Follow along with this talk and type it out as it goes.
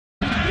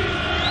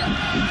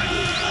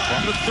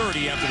the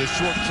 30 after the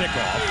short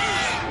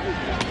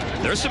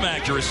kickoff. There's some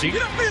accuracy.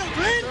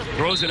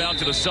 Throws it out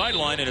to the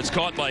sideline, and it's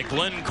caught by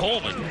Glenn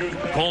Coleman.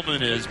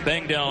 Coleman is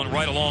banged down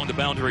right along the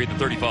boundary at the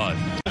 35.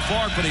 So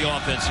far for the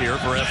offense here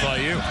for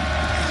FIU.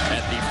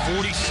 At the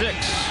 46.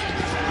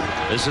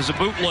 This is a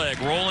bootleg,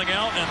 rolling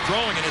out and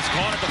throwing, and it's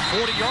caught at the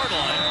 40-yard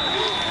line.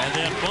 And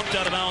then bumped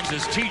out of bounds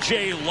is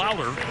T.J.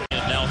 Lowder.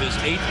 And now his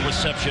 8th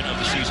reception of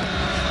the season.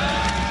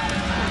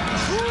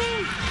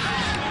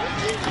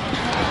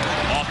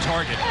 Off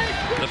target.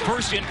 The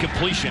first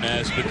incompletion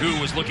as Magoo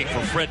was looking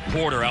for Fred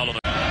Porter out on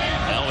the...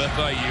 Now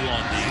FIU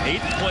on the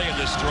 8th play of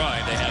this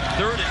drive. They have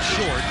 3rd and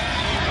short,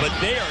 but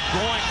they are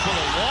going for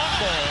the long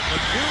ball.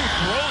 Magoo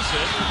throws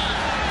it,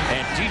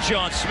 and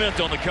Dejon Smith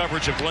on the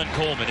coverage of Glenn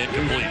Coleman,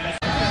 incomplete.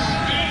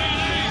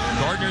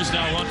 Gardner's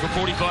now run for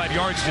 45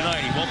 yards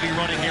tonight. He won't be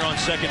running here on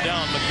 2nd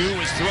down.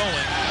 Magoo is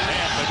throwing,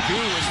 and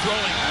Magoo is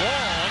throwing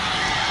long,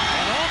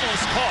 and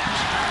almost caught,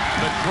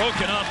 but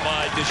broken up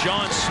by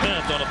Dejon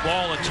Smith on a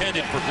ball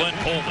intended for Glenn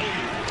Coleman.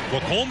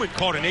 Well, Coleman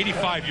caught an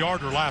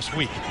 85-yarder last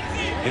week,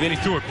 and then he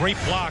threw a great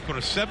block on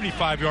a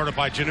 75-yarder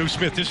by Jonnu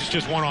Smith. This is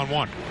just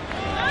one-on-one.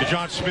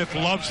 Dejon Smith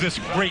loves this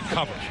great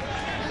coverage.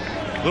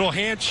 Little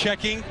hand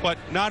checking, but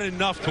not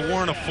enough to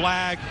warrant a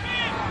flag.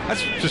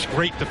 That's just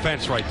great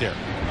defense right there.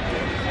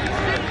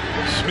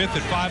 Smith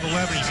at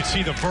 5'11", you can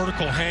see the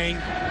vertical hang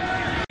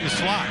in the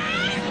slot.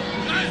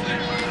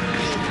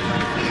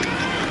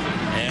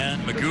 And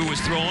Magoo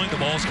is throwing. The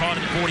ball's caught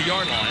at the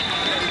 40-yard line.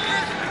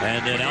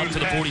 And then out to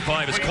the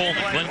 45 is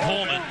Coleman. Glenn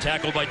Coleman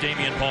tackled by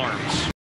Damian Barnes.